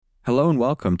Hello and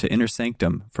welcome to Inner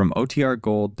Sanctum from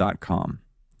OTRGold.com.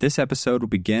 This episode will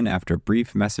begin after a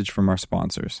brief message from our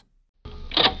sponsors.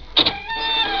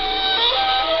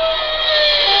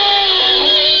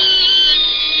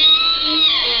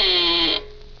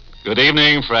 Good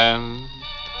evening, friends.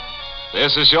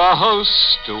 This is your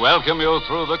host to welcome you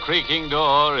through the creaking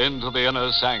door into the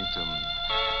Inner Sanctum.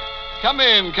 Come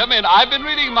in. I've been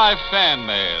reading my fan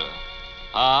mail.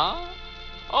 Huh?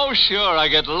 Oh, sure, I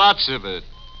get lots of it.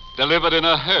 Delivered in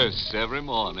a hearse every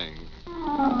morning.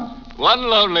 One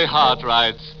lonely heart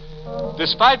writes,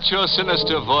 "Despite your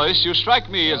sinister voice, you strike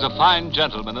me as a fine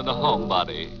gentleman and a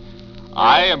homebody.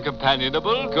 I am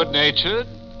companionable, good-natured,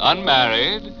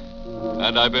 unmarried,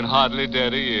 and I've been hardly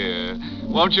dead a year.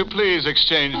 Won't you please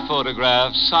exchange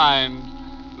photographs, signed,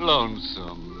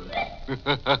 Lonesome."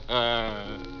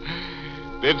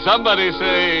 Did somebody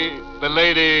say the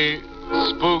lady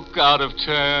spook out of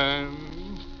turn?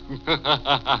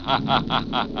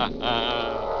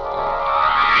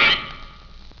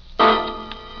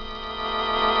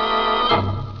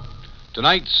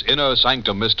 Tonight's Inner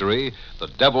Sanctum mystery, The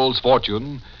Devil's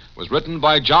Fortune, was written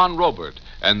by John Robert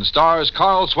and stars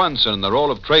Carl Swenson in the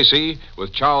role of Tracy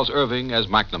with Charles Irving as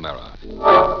McNamara.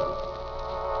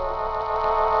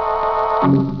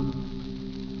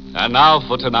 And now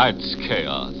for tonight's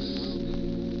chaos.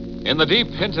 In the deep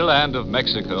hinterland of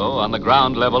Mexico, on the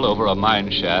ground level over a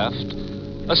mine shaft,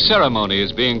 a ceremony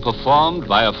is being performed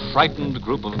by a frightened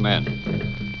group of men.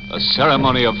 A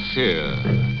ceremony of fear.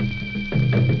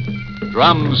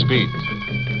 Drums beat,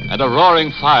 and a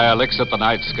roaring fire licks at the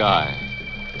night sky.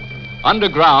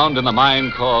 Underground in the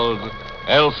mine called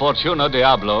El Fortuna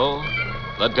Diablo,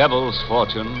 the Devil's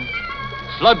Fortune,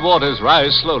 floodwaters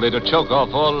rise slowly to choke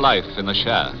off all life in the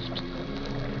shaft.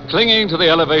 Clinging to the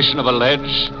elevation of a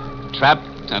ledge,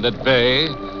 trapped and at bay,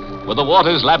 with the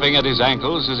waters lapping at his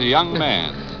ankles, is a young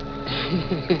man.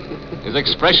 His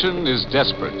expression is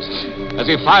desperate as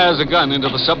he fires a gun into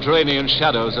the subterranean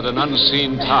shadows at an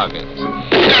unseen target.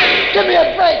 Give me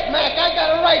a break, Mac. I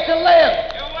got a right to live.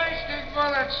 You're wasting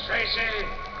bullets, Tracy.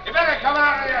 You better come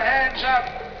out with your hands up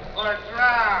or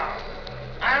drown.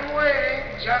 I'm waiting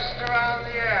just around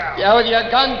the elm. Yeah, with your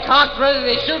gun cocked,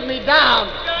 ready to shoot me down.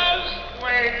 Just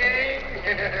waiting.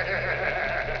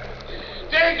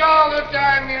 Take all the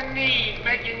time you need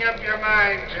making up your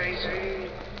mind, Tracy.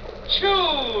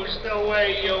 Choose the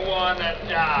way you want to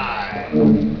die.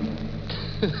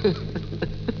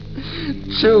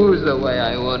 Choose the way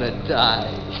I want to die.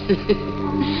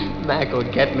 Mac will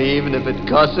get me even if it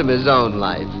costs him his own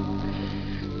life.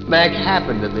 Mac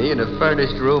happened to me in a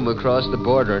furnished room across the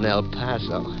border in El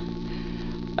Paso.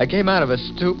 I came out of a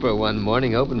stupor one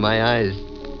morning, opened my eyes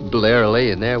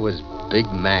blearily, and there was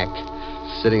Big Mac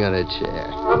sitting on a chair.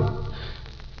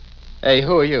 Hey,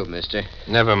 who are you, mister?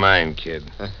 Never mind, kid.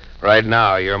 Right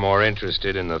now, you're more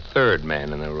interested in the third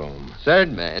man in the room.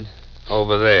 Third man?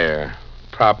 Over there,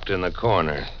 propped in the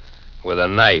corner, with a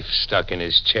knife stuck in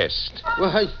his chest.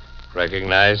 Why?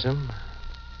 Recognize him?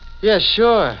 Yeah,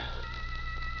 sure.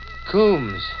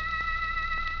 Coombs.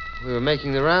 We were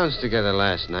making the rounds together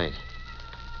last night.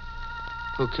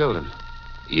 Who killed him?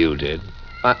 You did.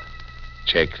 What?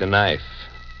 Check the knife.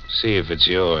 See if it's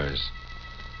yours.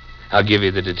 I'll give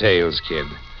you the details, kid.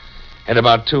 At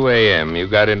about 2 a.m., you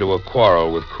got into a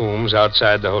quarrel with Coombs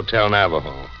outside the Hotel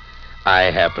Navajo.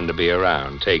 I happened to be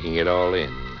around, taking it all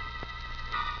in.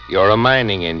 You're a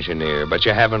mining engineer, but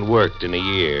you haven't worked in a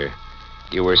year.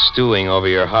 You were stewing over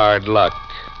your hard luck.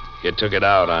 You took it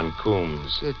out on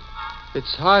Coombs.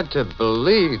 It's hard to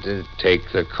believe that...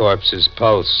 Take the corpse's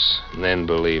pulse, and then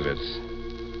believe it.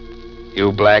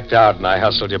 You blacked out, and I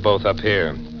hustled you both up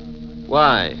here.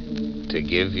 Why? To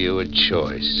give you a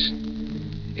choice.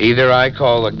 Either I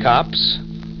call the cops,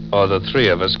 or the three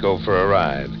of us go for a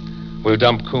ride. We'll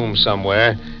dump Coombs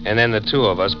somewhere, and then the two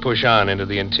of us push on into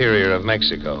the interior of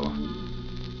Mexico.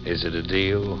 Is it a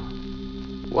deal?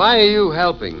 Why are you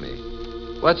helping me?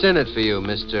 What's in it for you,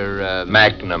 Mr.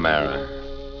 McNamara.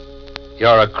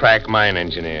 You're a crack mine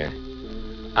engineer.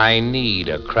 I need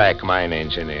a crack mine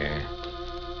engineer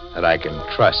that I can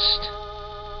trust.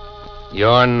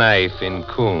 Your knife in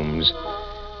Coombs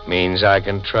means I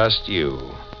can trust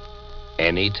you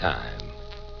anytime,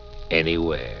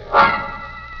 anywhere.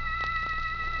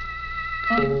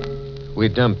 We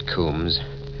dumped Coombs,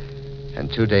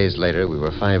 and 2 days later we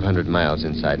were 500 miles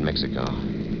inside Mexico.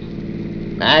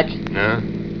 Mac? Huh?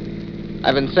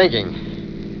 I've been thinking.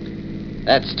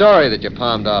 That story that you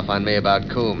palmed off on me about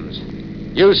Coombs.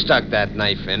 You stuck that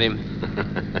knife in him.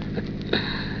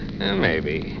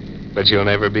 Maybe. But you'll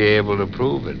never be able to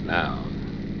prove it now.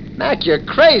 Mac, you're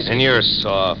crazy. And you're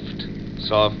soft.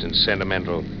 Soft and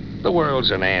sentimental. The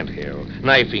world's an anthill.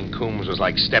 Knifing Coombs was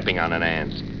like stepping on an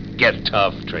ant. Get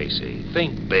tough, Tracy.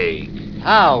 Think big.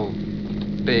 How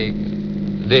big?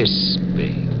 This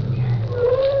big.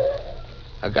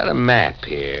 I've got a map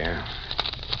here.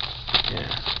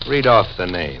 Yeah. Read off the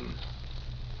name.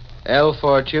 El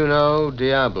Fortuno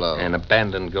Diablo. An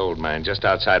abandoned gold mine just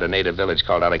outside a native village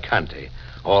called Alicante.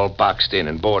 All boxed in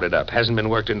and boarded up. Hasn't been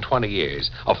worked in 20 years.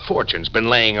 A fortune's been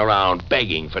laying around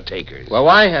begging for takers. Well,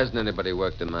 why hasn't anybody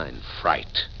worked the mine?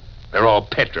 Fright. They're all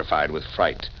petrified with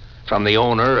fright. From the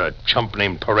owner, a chump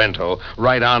named Parento,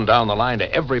 right on down the line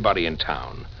to everybody in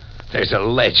town. There's a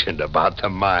legend about the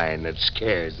mine that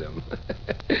scares them.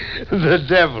 The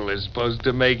devil is supposed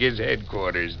to make his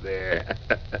headquarters there.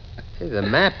 Hey, the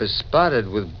map is spotted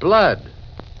with blood.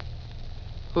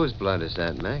 Whose blood is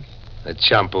that, Mac? The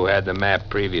chump who had the map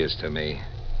previous to me.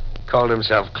 Called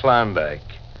himself Klondike.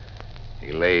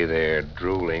 He lay there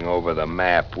drooling over the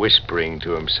map, whispering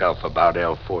to himself about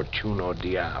El Fortuno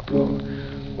Diablo.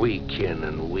 Week in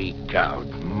and week out,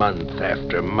 month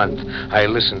after month, I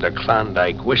listened to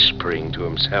Klondike whispering to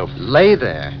himself. Lay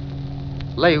there?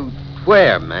 Lay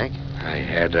where, Mac? I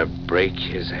had to break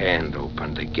his hand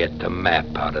open to get the map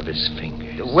out of his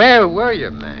fingers. Where were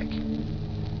you, Mac?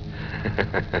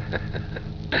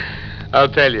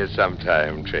 I'll tell you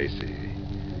sometime, Tracy.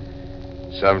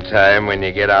 Sometime when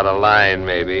you get out of line,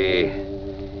 maybe,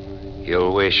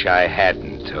 you'll wish I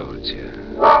hadn't told you.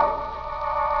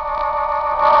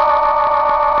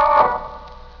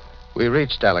 We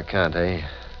reached Alicante,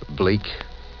 a bleak,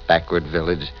 backward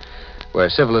village, where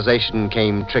civilization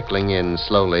came trickling in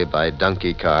slowly by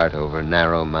donkey cart over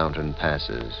narrow mountain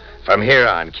passes. From here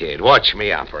on, kid, watch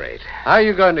me operate. How are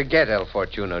you going to get El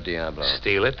Fortuno Diablo?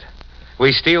 Steal it?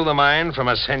 We steal the mine from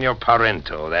a Senor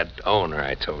Parento, that owner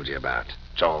I told you about.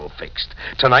 It's all fixed.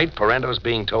 Tonight, Parento's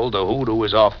being told the hoodoo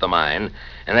is off the mine,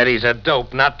 and that he's a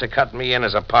dope not to cut me in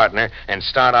as a partner and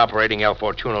start operating El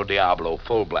Fortuno Diablo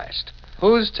full blast.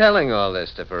 Who's telling all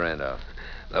this to Parento?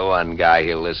 The one guy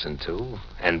he'll listen to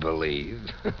and believe.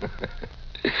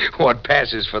 What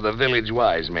passes for the village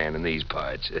wise man in these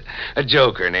parts? A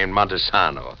joker named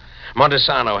Montesano.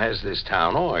 Montesano has this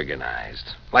town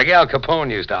organized, like Al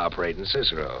Capone used to operate in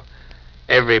Cicero.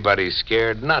 Everybody's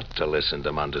scared not to listen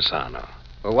to Montesano.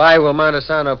 Well, why will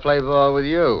Montesano play ball with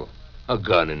you? A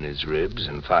gun in his ribs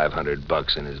and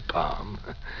 $500 in his palm.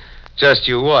 Just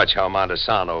you watch how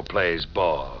Montesano plays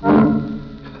ball.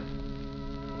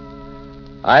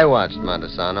 I watched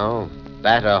Montesano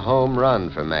bat a home run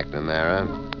for McNamara.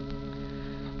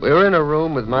 We were in a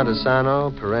room with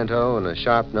Montesano, Parento, and a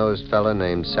sharp-nosed fellow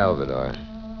named Salvador.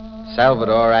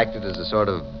 Salvador acted as a sort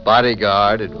of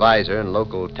bodyguard, advisor, and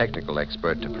local technical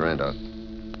expert to Parento.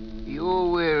 You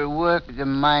will work the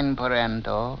mine,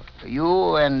 Parento.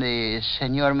 You and the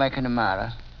Senor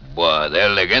McNamara. But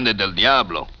El Legende del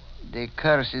Diablo. The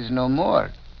curse is no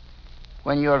more.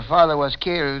 When your father was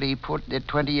killed, he put the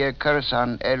 20-year curse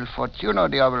on El Fortuno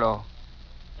Diablo.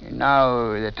 And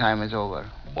now the time is over.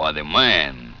 But the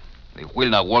man, they will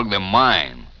not work the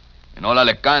mine. In all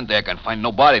Alicante, I can find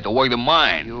nobody to work the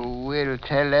mine. You will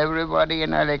tell everybody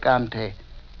in Alicante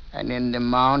and in the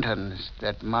mountains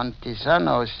that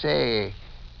Montesano say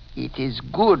it is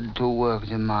good to work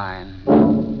the mine.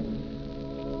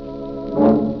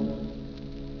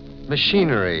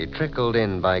 Machinery trickled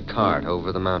in by cart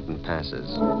over the mountain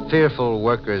passes. Fearful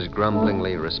workers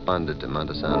grumblingly responded to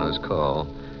Montesano's call.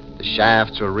 The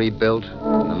shafts were rebuilt,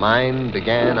 and the mine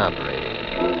began operating.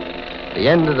 At the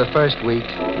end of the first week,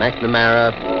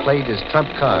 McNamara played his trump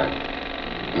card.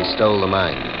 He stole the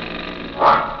mine.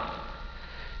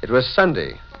 It was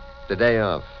Sunday, the day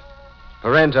off.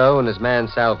 Parento and his man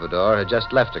Salvador had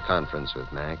just left a conference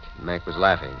with Mac. Mac was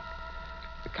laughing.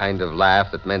 The kind of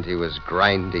laugh that meant he was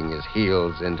grinding his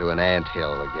heels into an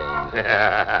anthill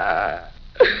again.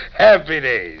 Happy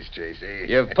days, Tracy.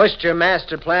 You've pushed your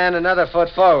master plan another foot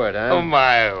forward, huh? Oh,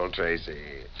 my old Tracy.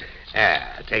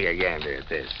 Take a gander at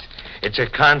this. It's a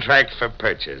contract for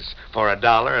purchase. For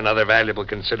 $1 and other valuable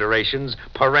considerations,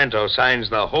 Parento signs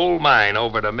the whole mine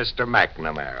over to Mr.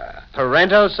 McNamara.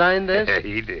 Parento signed this?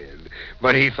 He did.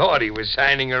 But he thought he was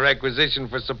signing a requisition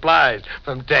for supplies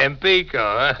from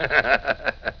Tampico.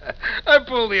 I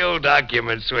pulled the old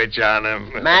document switch on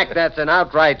him. Mac, that's an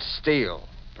outright steal.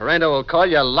 Parento will call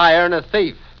you a liar and a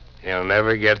thief. He'll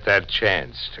never get that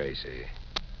chance, Tracy.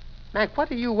 Mac,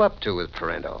 what are you up to with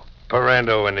Parento?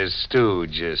 Parento and his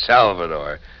stooge,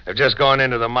 Salvador, have just gone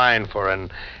into the mine for an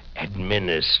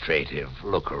administrative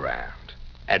look-around.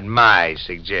 At my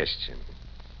suggestion.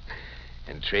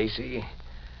 And, Tracy,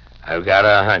 I've got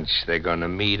a hunch they're going to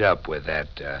meet up with that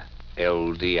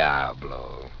El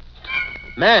Diablo.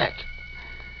 Mac,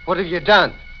 what have you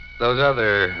done? Those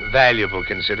other valuable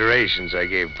considerations I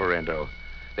gave Parento.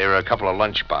 They were a couple of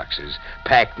lunch boxes,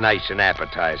 packed nice and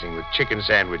appetizing with chicken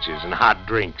sandwiches and hot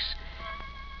drinks.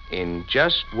 In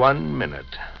just 1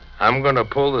 minute, I'm going to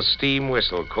pull the steam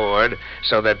whistle cord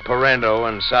so that Parento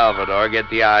and Salvador get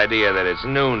the idea that it's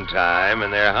noontime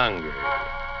and they're hungry.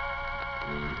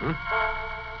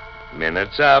 Mm-hmm.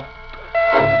 Minute's up.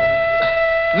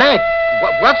 Mac,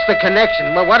 what's the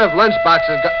connection? What if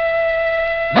lunchboxes got...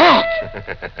 Mac!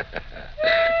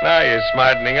 Now you're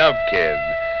smartening up, kid.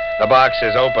 The box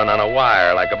is open on a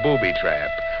wire like a booby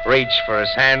trap. Reach for a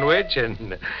sandwich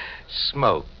and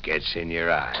smoke gets in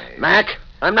your eye. Mac,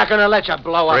 I'm not going to let you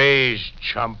blow up. Freeze,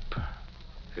 chump.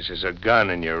 This is a gun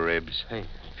in your ribs. Hey.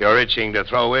 If you're itching to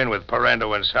throw in with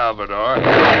Parento and Salvador...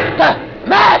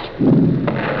 Mac!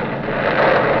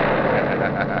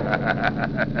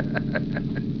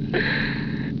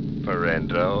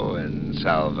 Parento and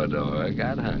Salvador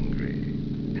got hungry.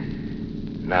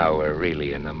 Now we're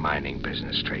really in the mining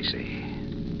business, Tracy.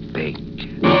 Big.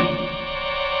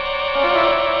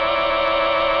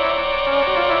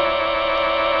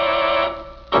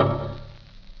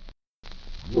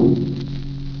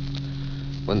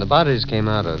 When the bodies came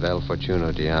out of El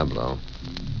Fortuno Diablo,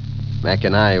 Mac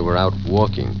and I were out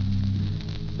walking.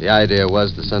 The idea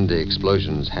was the Sunday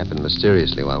explosions happened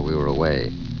mysteriously while we were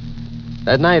away.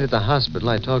 That night at the hospital,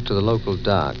 I talked to the local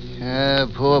doc.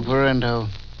 Poor Parento.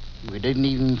 We didn't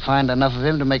even find enough of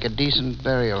him to make a decent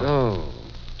burial. Oh.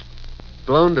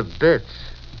 Blown to bits.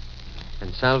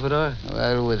 And Salvador?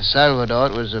 Well, with Salvador,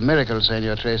 it was a miracle,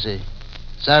 Senor Tracy.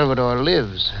 Salvador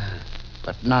lives,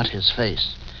 but not his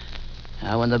face.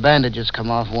 Now, when the bandages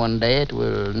come off one day, it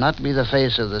will not be the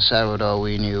face of the Salvador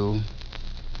we knew.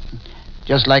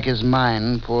 Just like his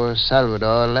mind, poor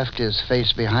Salvador left his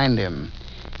face behind him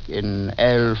in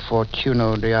El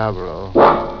Fortuno Diablo.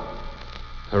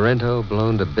 Parento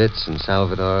blown to bits and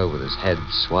Salvador with his head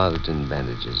swathed in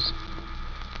bandages.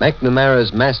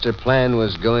 McNamara's master plan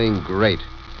was going great.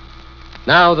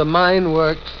 Now the mine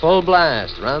worked full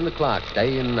blast, round the clock,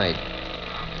 day and night.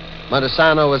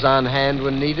 Montesano was on hand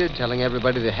when needed, telling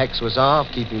everybody the hex was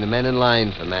off, keeping the men in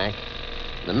line for Mac.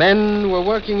 The men were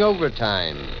working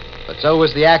overtime, but so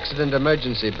was the accident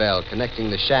emergency bell connecting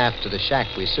the shaft to the shack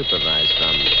we supervised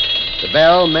from. The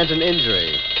bell meant an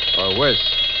injury, or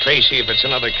worse. Tracy, if it's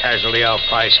another casualty, I'll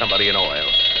fry somebody in oil.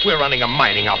 We're running a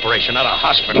mining operation, not a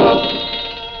hospital.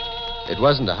 It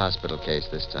wasn't a hospital case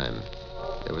this time.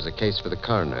 It was a case for the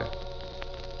coroner.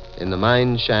 In the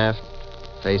mine shaft,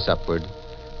 face upward,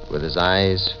 with his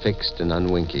eyes fixed and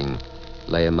unwinking,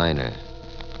 lay a miner,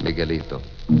 Miguelito.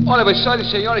 All of a sudden,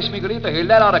 senor, it's Miguelito. He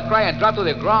let out a cry and dropped to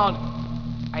the ground.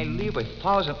 I live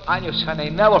 1,000 años and I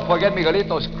never forget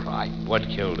Miguelito's cry. What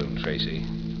killed him, Tracy?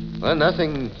 Well,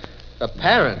 nothing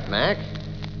apparent, Mac.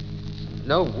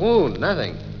 No wound,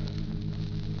 nothing.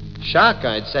 Shock,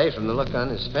 I'd say, from the look on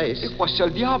his face. It was El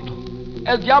Diablo.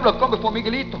 El Diablo come before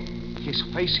Miguelito. His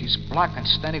face is black and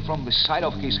standing from the side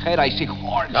of his head, I see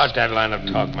horns. Not that line of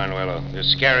talk, Manuelo. You're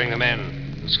scaring the men.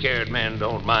 Scared men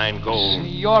don't mind gold.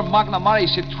 Senor McNamara,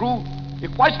 is it true?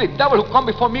 It was the devil who come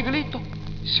before Miguelito.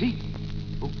 See?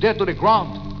 Look there to the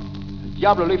ground. El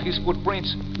Diablo left his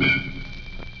footprints.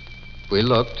 We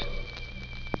looked,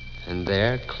 and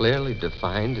there, clearly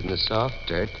defined in the soft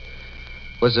dirt,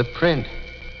 was a print.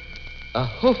 A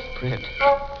hoof print.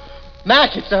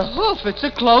 Mac, it's a hoof. It's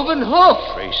a cloven hoof.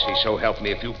 Tracy, so help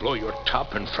me if you blow your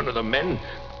top in front of the men.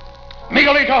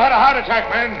 Miguelito had a heart attack,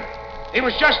 men. He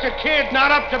was just a kid,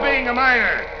 not up to being a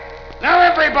miner. Now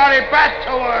everybody back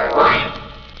to work.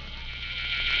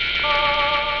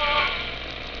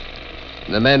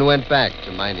 The men went back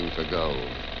to mining for gold.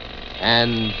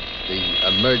 And the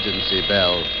emergency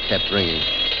bell kept ringing.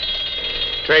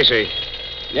 Tracy.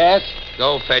 Yes?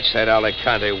 Go fetch that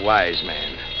Alicante wise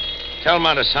man. Tell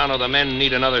Montesano the men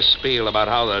need another spiel about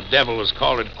how the devil has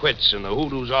called it quits and the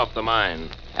hoodoo's off the mine.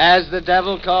 As the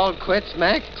devil called quits,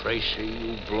 Mac? Tracy,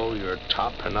 you blow your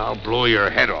top and I'll blow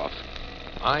your head off.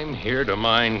 I'm here to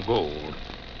mine gold.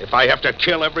 If I have to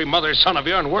kill every mother's son of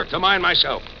you and work the mine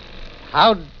myself.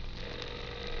 How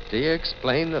do you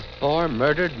explain the 4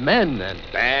 murdered men, then?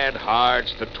 Bad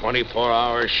hearts, the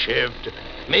 24-hour shift.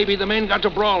 Maybe the men got to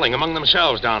brawling among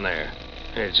themselves down there.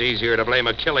 It's easier to blame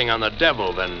a killing on the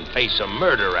devil than face a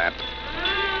murder rap.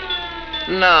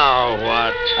 Now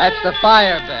what? That's the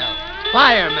fire bell.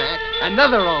 Fire, Mac.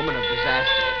 Another omen of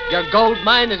disaster. Your gold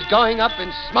mine is going up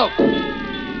in smoke.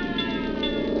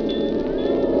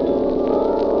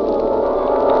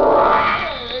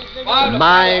 The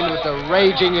mine was a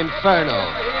raging inferno.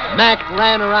 Mac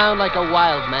ran around like a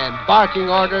wild man, barking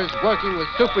orders, working with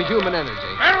superhuman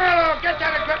energy. Manuelo, get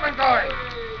that equipment going.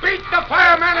 Beat the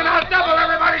fireman and I'll double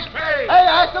everybody's pay. Hey,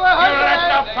 Astro, You let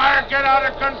the fire get out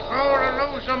of control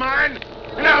and lose your mind,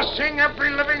 and I'll sing every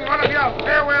living one of you a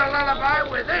farewell lullaby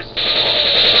with this.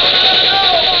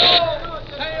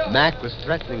 Mac was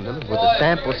threatening them with a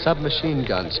sample submachine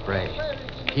gun spray.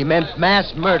 He meant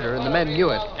mass murder, and the men knew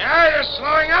it. Now you're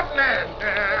slowing up, man.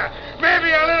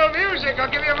 Maybe a little music will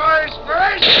give you more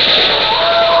inspiration.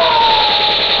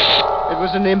 It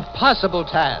was an impossible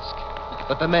task,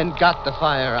 but the men got the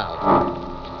fire out.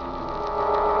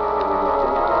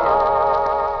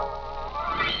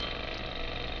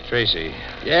 Tracy,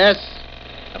 Yes?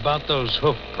 about those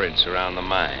hoof prints around the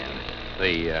mine,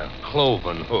 the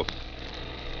cloven hoof.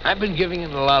 I've been giving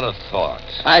it a lot of thought.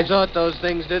 I thought those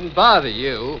things didn't bother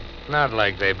you. Not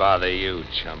like they bother you,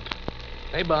 chump.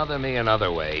 They bother me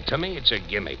another way. To me, it's a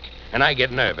gimmick. And I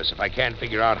get nervous if I can't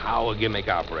figure out how a gimmick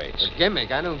operates. A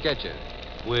gimmick? I don't get you.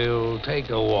 We'll take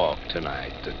a walk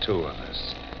tonight, the two of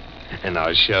us. And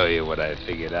I'll show you what I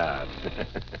figured out.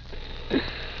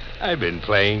 I've been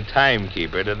playing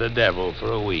timekeeper to the devil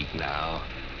for a week now.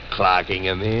 Clocking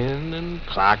him in and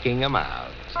clocking him out.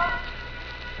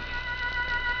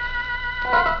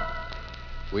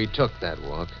 We took that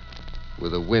walk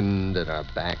with the wind at our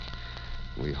back.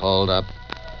 We hauled up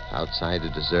outside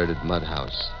a deserted mud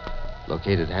house,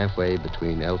 located halfway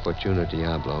between El Fortuno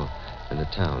Diablo and the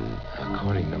town.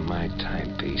 According to my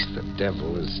timepiece, the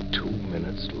devil is 2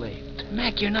 minutes late.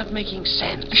 Mac, you're not making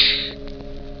sense.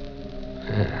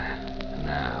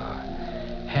 Now,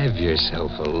 have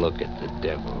yourself a look at the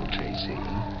devil, Tracy.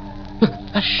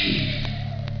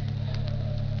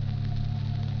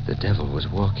 The devil was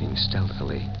walking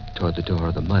stealthily toward the door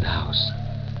of the mud house.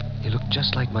 He looked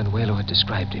just like Manuelo had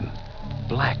described him.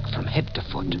 Black from head to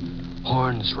foot,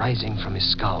 horns rising from his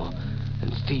skull,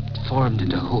 and feet formed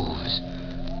into hooves.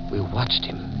 We watched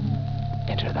him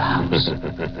enter the house.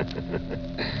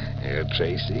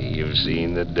 Tracy, you've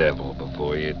seen the devil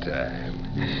before your time.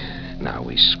 Now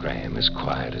we scram as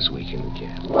quiet as we can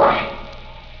get.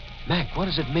 Mac, what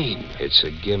does it mean? It's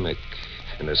a gimmick,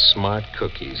 and a smart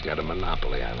cookie's got a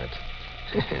monopoly on it.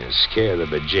 Scare the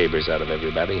bejabers out of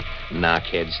everybody, knock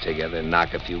heads together,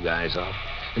 knock a few guys off,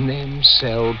 and then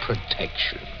sell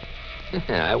protection.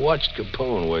 I watched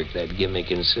Capone work that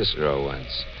gimmick in Cicero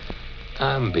once.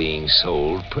 I'm being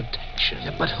sold protection.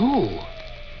 Yeah, but who?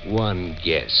 One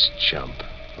guess, chump.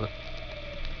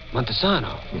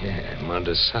 Montesano. Yeah,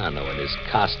 Montesano in his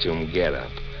costume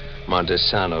getup.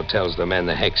 Montesano tells the men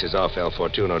the hex is off El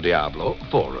Fortuno Diablo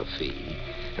for a fee,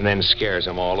 and then scares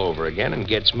them all over again and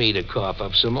gets me to cough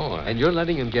up some more. And you're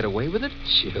letting him get away with it?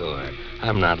 Sure.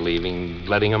 I'm not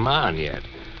letting him on yet.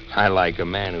 I like a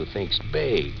man who thinks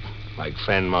big, like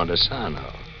friend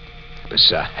Montesano.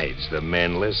 Besides, the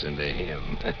men listen to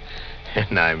him.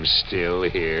 And I'm still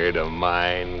here to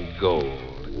mine gold.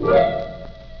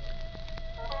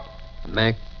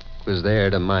 Mac was there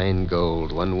to mine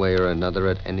gold one way or another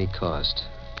at any cost.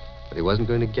 But he wasn't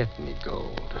going to get any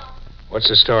gold. What's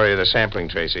the story of the sampling,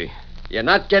 Tracy? You're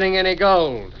not getting any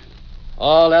gold.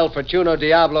 All El Fortuno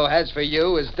Diablo has for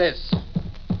you is this.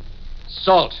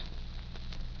 Salt.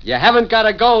 You haven't got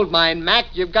a gold mine, Mac.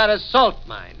 You've got a salt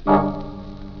mine.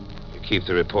 You keep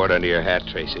the report under your hat,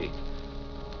 Tracy.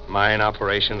 Mine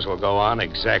operations will go on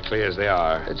exactly as they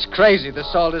are. It's crazy the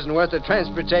salt isn't worth the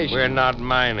transportation. We're not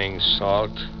mining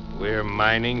salt. We're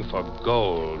mining for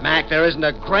gold. Mac, there isn't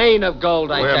a grain of gold,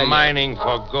 I tell you. We're mining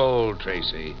for gold,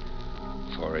 Tracy.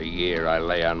 For a year, I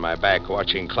lay on my back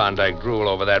watching Klondike drool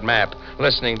over that map,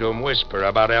 listening to him whisper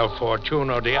about El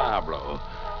Fortuno Diablo.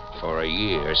 For a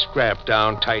year, strapped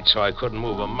down tight so I couldn't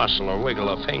move a muscle or wiggle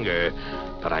a finger.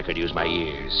 But I could use my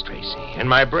ears, Tracy, and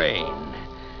my brain.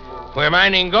 We're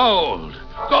mining gold.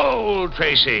 Gold,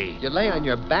 Tracy. You lay on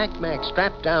your back, Mac,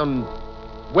 strapped down.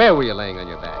 Where were you laying on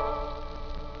your back?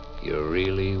 You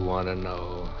really want to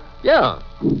know? Yeah.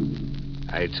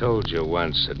 I told you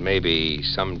once that maybe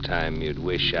sometime you'd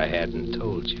wish I hadn't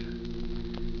told you.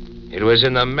 It was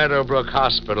in the Meadowbrook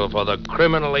Hospital for the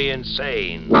criminally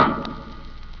insane.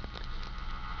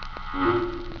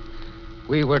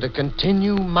 We were to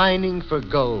continue mining for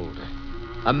gold.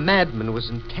 A madman was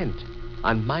intent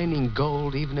on mining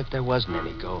gold even if there wasn't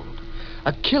any gold.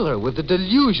 A killer with the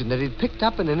delusion that he'd picked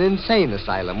up in an insane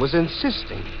asylum was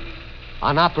insisting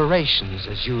on operations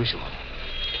as usual.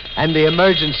 And the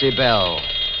emergency bell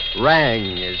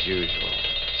rang as usual.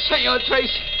 Senor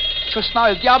Tracy, just now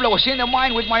El Diablo was in the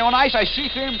mine with my own eyes. I see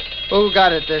him. Who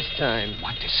got it this time?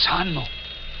 Montesano.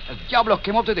 El Diablo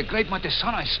came up to the great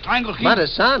Montesano and strangled him.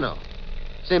 Montesano?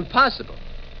 It's impossible.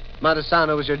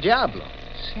 Montesano was your Diablo.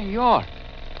 Senor,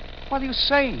 what are you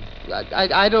saying?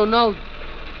 I don't know.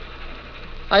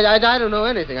 I don't know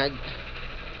anything.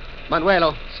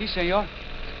 Manuelo, Si, senor.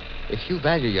 if you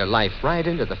value your life, ride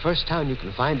into the first town you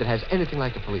can find that has anything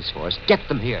like a police force. Get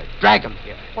them here. Drag them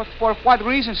here. But for what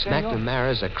reason, senor?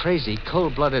 McNamara's a crazy,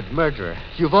 cold-blooded murderer.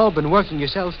 You've all been working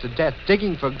yourselves to death,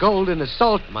 digging for gold in a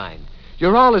salt mine.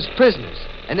 You're all his prisoners,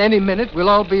 and any minute we'll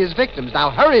all be his victims.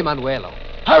 Now hurry, Manuelo.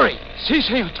 Hurry! Si,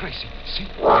 senor Tracy. Si.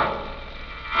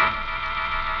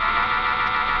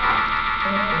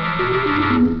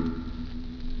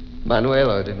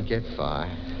 Manuelo didn't get far.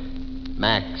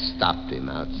 Mac stopped him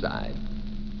outside.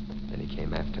 Then he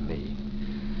came after me.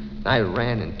 I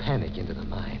ran in panic into the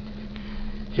mine.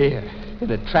 Here, in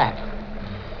a trap.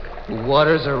 The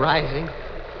waters are rising.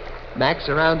 Mac's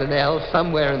around an L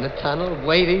somewhere in the tunnel,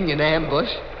 waiting in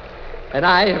ambush. And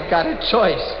I have got a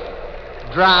choice.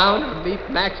 Drown or meet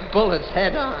Mac's bullets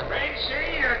head on.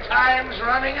 Tracy, your time's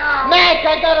running out. Mac,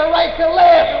 I got a right to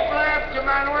live! You blabbed to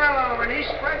Manuelo, and he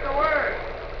spread the word.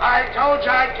 I told you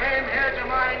I came here to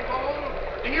mine gold,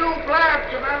 and you blabbed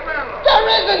to Manuelo. There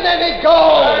isn't any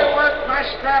gold! I worked my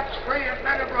straps free at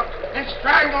Meadowbrook and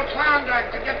strangled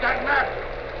Klondike to get that map.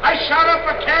 I shot up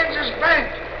a Kansas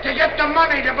bank to get the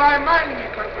money to buy mining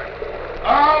equipment.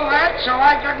 All that so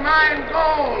I could mine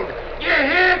gold. You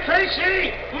hear, Tracy?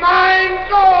 Mine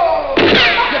gold!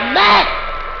 Mac!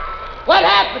 What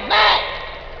happened, Mac?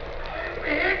 I'm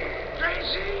hit,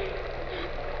 Tracy.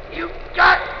 You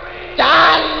got me.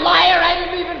 Ah, liar, I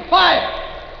didn't even fire.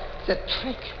 It's a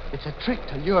trick. It's a trick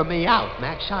to lure me out.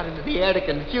 Mac shot into the air to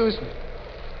confuse me.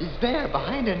 He's there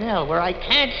behind an L where I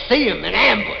can't see him in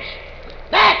ambush.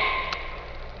 Mac!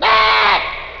 Mac!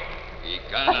 He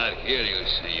cannot hear you,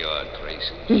 Senor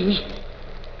Tracy.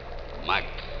 Mac,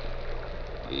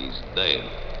 he's dead.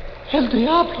 El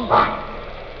Diablo.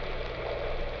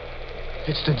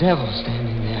 It's the devil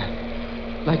standing there.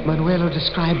 Like Manuelo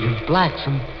described him, black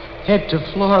from head to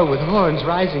floor with horns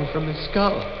rising from his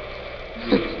skull.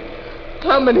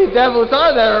 How many devils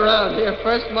are there around here?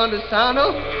 First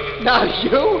Montesano, now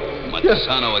you.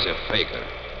 Montesano was a faker.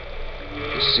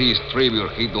 He seized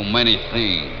tribute. He do many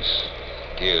things.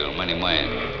 Kill many men.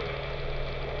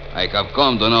 I have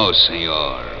come to know,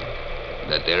 senor,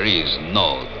 that there is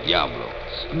no Diablo.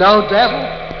 No devil?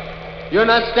 You're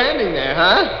not standing there,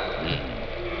 huh?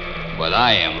 But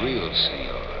I am real, senor.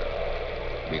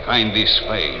 Behind this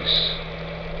face,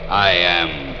 I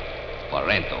am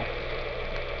Parento.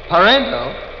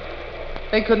 Parento?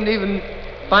 They couldn't even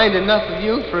find enough of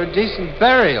you for a decent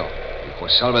burial. For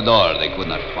Salvador, they could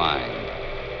not find.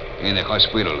 In the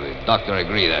hospital, the doctor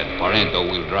agreed that Parento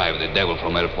will drive the devil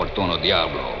from El Fortuno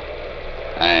Diablo.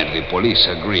 And the police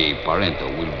agree Parento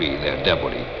will be their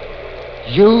deputy.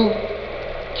 You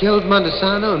killed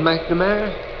Montesano and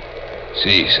McNamara?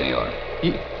 Si, senor.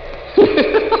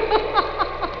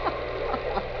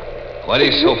 What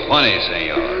is so funny,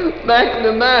 senor?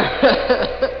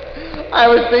 McNamara. I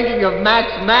was thinking of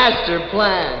Mac's master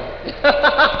plan.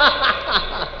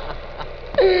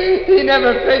 He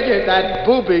never figured that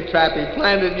booby trap he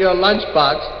planted in your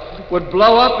lunchbox would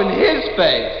blow up in his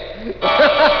face.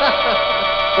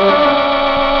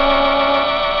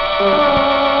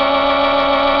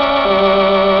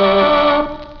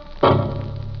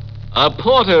 A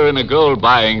porter in a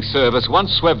gold-buying service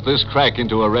once swept this crack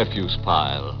into a refuse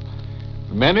pile.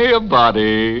 Many a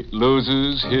body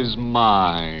loses his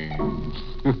mind.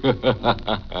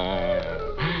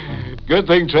 Good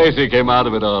thing Tracy came out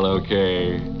of it all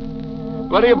okay.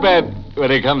 What do you bet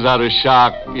when he comes out of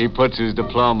shock, he puts his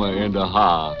diploma into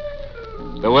hock?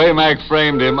 The way Mac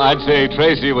framed him, I'd say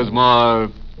Tracy was more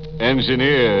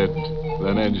engineered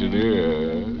than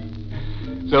engineered.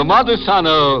 So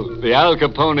Montesano, the Al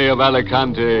Capone of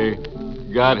Alicante,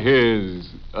 got his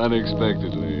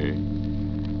unexpectedly.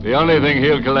 The only thing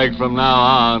he'll collect from now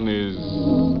on is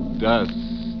dust.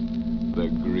 The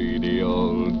greedy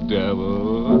old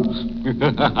devil.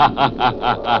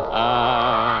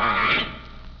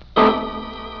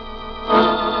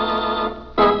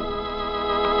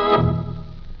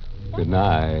 Good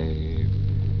night.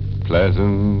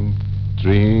 Pleasant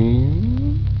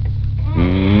dreams.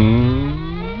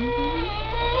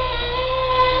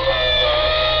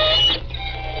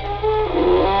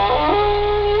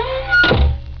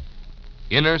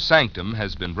 Inner Sanctum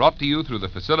has been brought to you through the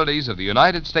facilities of the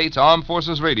United States Armed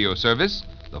Forces Radio Service,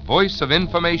 the voice of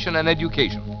information and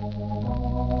education.